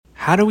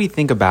How do we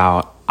think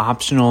about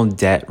optional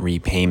debt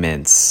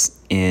repayments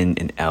in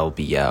an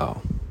LBO?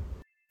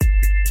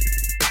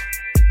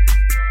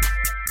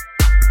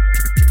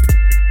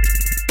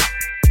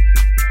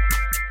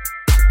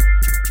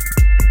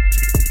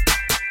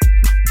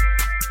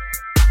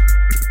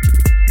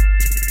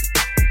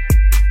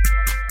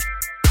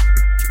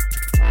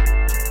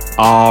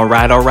 All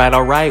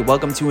right.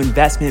 Welcome to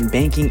Investment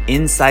Banking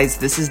Insights.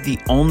 This is the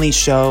only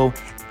show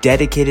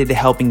dedicated to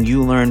helping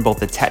you learn both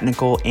the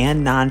technical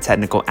and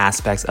non-technical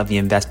aspects of the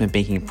investment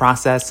banking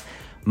process.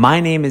 My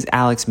name is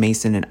Alex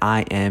Mason and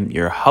I am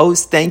your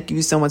host. Thank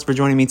you so much for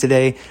joining me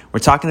today.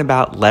 We're talking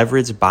about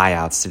leverage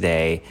buyouts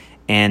today.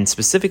 And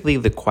specifically,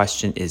 the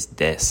question is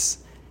this: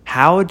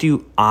 how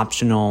do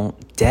optional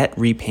debt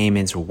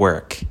repayments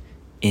work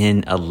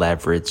in a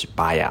leverage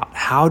buyout?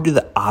 How do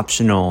the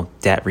optional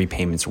debt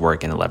repayments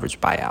work in a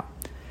leverage buyout?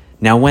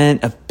 Now,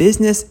 when a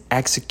business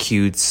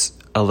executes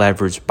a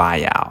leverage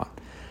buyout,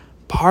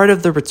 part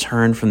of the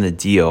return from the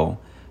deal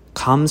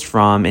comes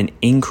from an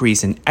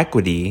increase in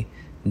equity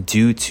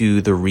due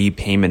to the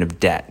repayment of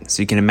debt.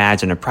 So you can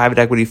imagine a private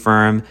equity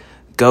firm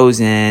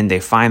goes in, they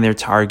find their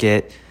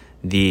target,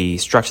 the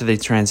structure of the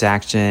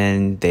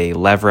transaction, they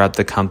lever up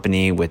the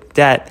company with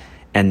debt,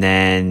 and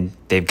then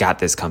they've got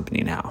this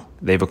company now.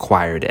 They've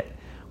acquired it.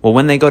 Well,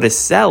 when they go to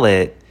sell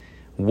it,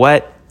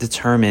 what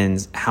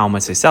determines how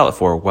much they sell it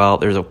for? Well,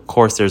 there's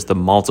the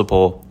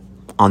multiple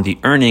on the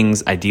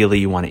earnings. Ideally,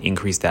 you want to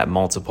increase that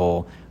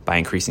multiple by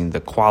increasing the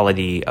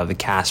quality of the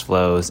cash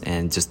flows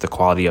and just the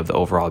quality of the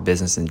overall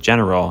business in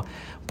general.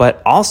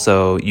 But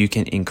also, you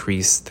can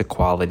increase the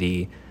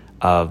quality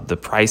of the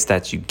price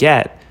that you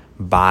get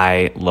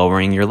by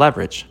lowering your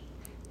leverage,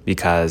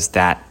 because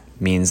that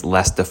means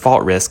less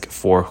default risk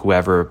for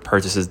whoever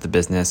purchases the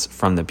business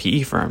from the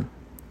PE firm.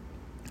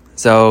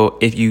 So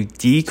if you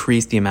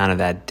decrease the amount of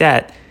that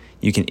debt,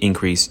 you can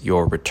increase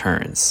your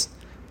returns,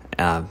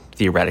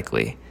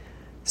 theoretically.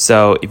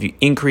 So if you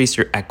increase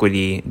your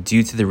equity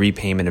due to the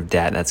repayment of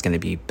debt, that's going to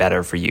be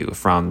better for you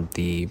from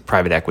the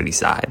private equity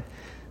side.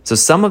 So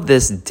some of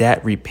this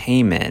debt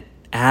repayment,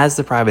 as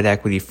the private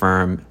equity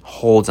firm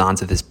holds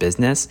onto this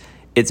business,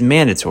 it's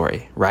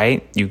mandatory,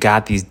 right? You've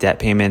got these debt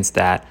payments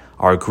that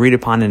are agreed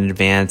upon in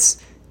advance,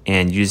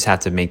 and you just have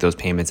to make those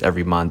payments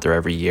every month or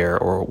every year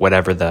or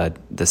whatever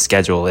the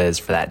schedule is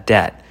for that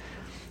debt.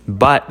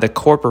 But the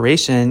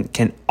corporation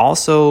can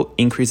also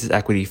increase its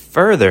equity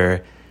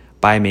further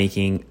by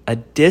making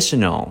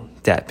additional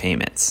debt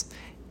payments.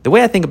 The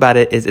way I think about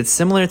it is it's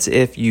similar to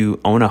if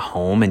you own a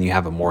home and you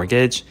have a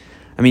mortgage.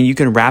 I mean, you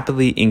can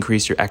rapidly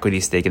increase your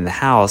equity stake in the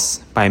house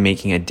by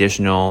making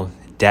additional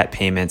debt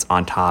payments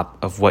on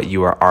top of what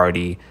you are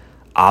already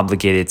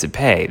obligated to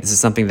pay. This is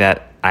something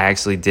that I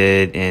actually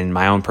did in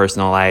my own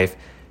personal life.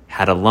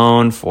 Had a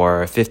loan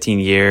for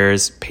 15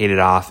 years, paid it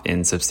off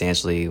in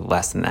substantially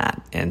less than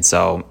that. And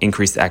so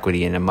increased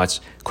equity in a much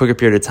quicker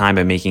period of time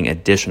by making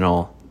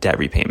additional debt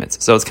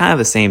repayments. So it's kind of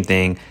the same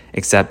thing,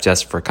 except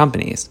just for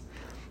companies.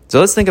 So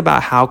let's think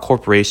about how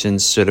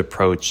corporations should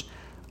approach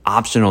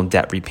optional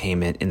debt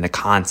repayment in the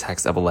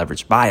context of a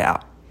leveraged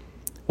buyout.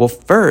 Well,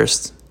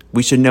 first,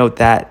 we should note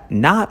that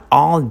not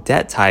all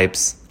debt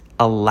types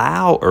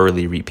allow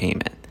early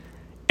repayment.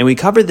 And we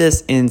covered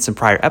this in some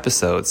prior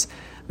episodes.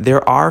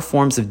 There are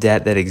forms of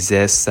debt that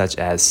exist, such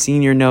as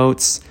senior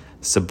notes,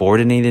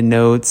 subordinated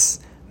notes,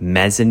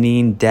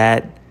 mezzanine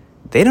debt.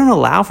 They don't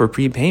allow for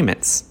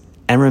prepayments.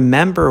 And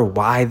remember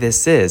why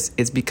this is.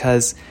 It's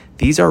because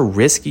these are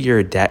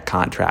riskier debt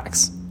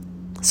contracts.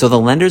 So the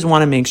lenders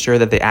want to make sure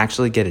that they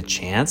actually get a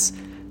chance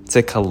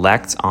to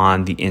collect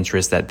on the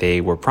interest that they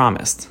were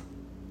promised.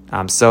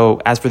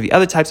 So as for the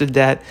other types of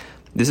debt,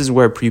 this is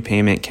where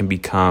prepayment can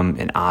become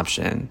an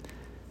option.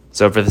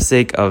 So for the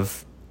sake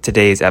of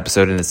today's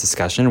episode in this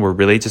discussion, we're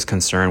really just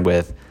concerned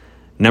with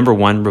number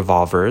one,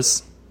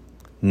 revolvers,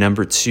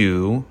 number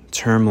two,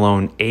 term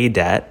loan A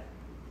debt,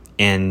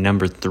 and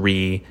number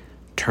three,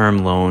 term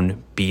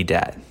loan B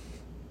debt.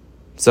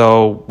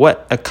 So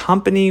what a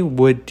company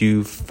would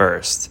do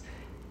first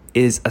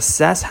is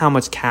assess how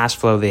much cash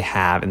flow they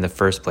have in the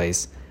first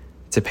place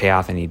to pay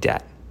off any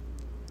debt,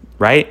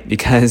 right?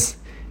 Because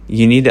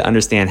you need to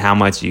understand how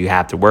much you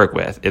have to work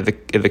with. If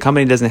the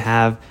company doesn't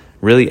have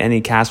really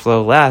any cash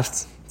flow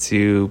left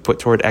to put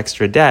toward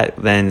extra debt,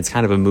 then it's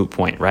kind of a moot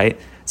point, right?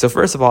 So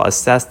first of all,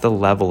 assess the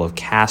level of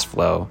cash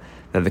flow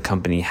that the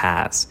company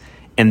has.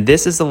 And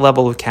this is the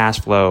level of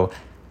cash flow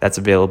that's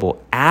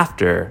available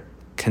after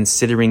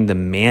considering the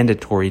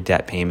mandatory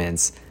debt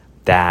payments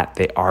that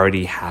they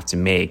already have to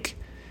make.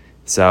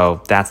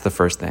 So that's the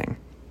first thing.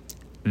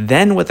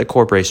 Then what the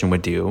corporation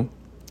would do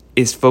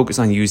is focus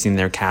on using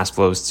their cash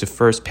flows to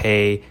first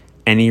pay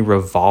any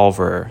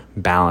revolver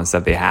balance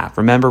that they have.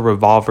 Remember,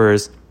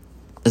 revolvers,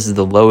 this is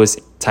the lowest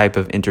type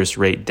of interest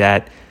rate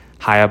debt,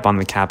 high up on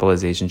the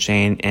capitalization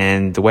chain.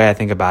 And the way I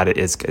think about it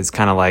is it's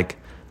kind of like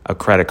a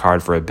credit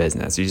card for a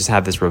business. You just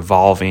have this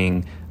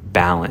revolving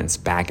balance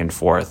back and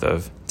forth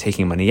of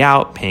taking money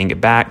out, paying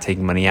it back,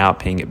 taking money out,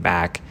 paying it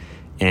back.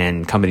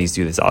 And companies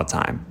do this all the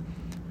time.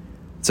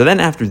 So then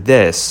after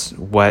this,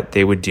 what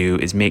they would do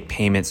is make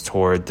payments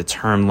toward the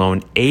term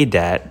loan A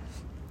debt.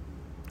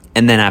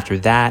 And then after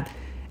that,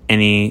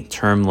 any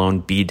term loan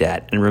B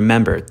debt. And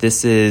remember,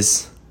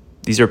 these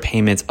are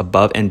payments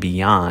above and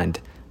beyond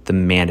the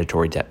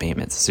mandatory debt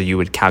payments. So you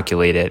would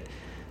calculate it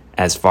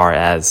as far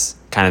as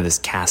kind of this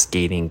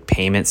cascading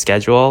payment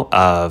schedule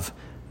of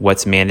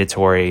what's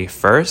mandatory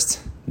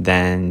first,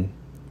 then,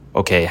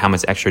 okay, how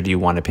much extra do you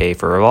want to pay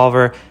for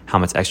revolver? How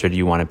much extra do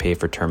you want to pay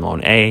for term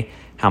loan A?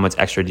 How much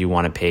extra do you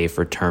want to pay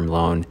for term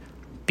loan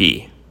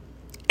B?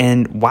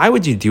 And why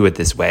would you do it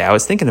this way? I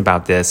was thinking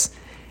about this,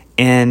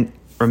 and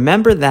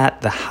remember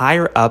that the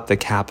higher up the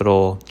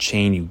capital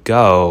chain you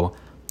go,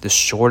 the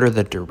shorter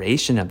the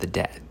duration of the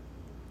debt.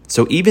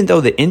 So even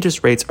though the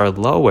interest rates are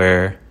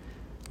lower,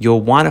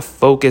 you'll want to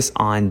focus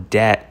on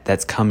debt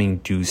that's coming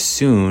due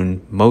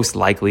soon, most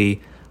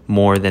likely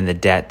more than the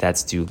debt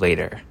that's due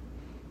later.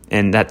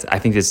 And I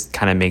think this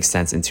kind of makes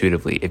sense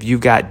intuitively. If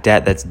you've got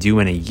debt that's due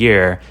in a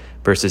year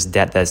versus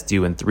debt that's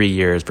due in 3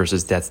 years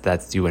versus debt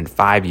that's due in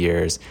 5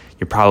 years,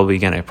 you're probably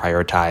going to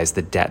prioritize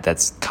the debt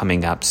that's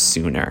coming up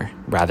sooner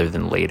rather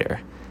than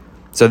later.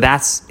 So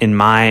that's, in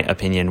my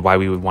opinion, why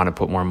we would want to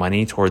put more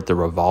money toward the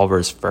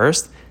revolvers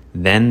first,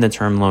 then the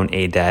term loan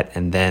A debt,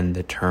 and then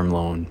the term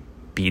loan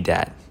B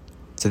debt.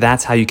 So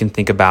that's how you can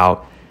think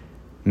about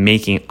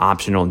making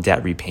optional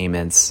debt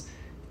repayments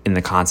in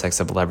the context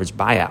of a leveraged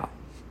buyout.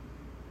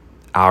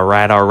 All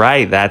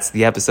right. That's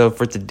the episode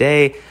for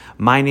today.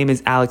 My name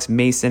is Alex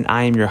Mason.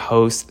 I am your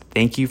host.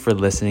 Thank you for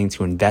listening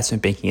to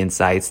Investment Banking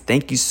Insights.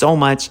 Thank you so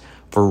much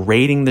for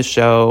rating the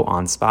show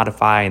on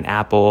Spotify and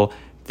Apple.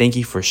 Thank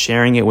you for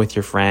sharing it with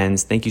your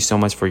friends. Thank you so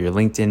much for your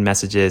LinkedIn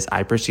messages.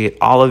 I appreciate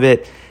all of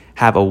it.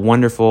 Have a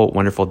wonderful,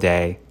 wonderful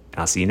day, and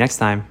I'll see you next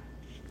time.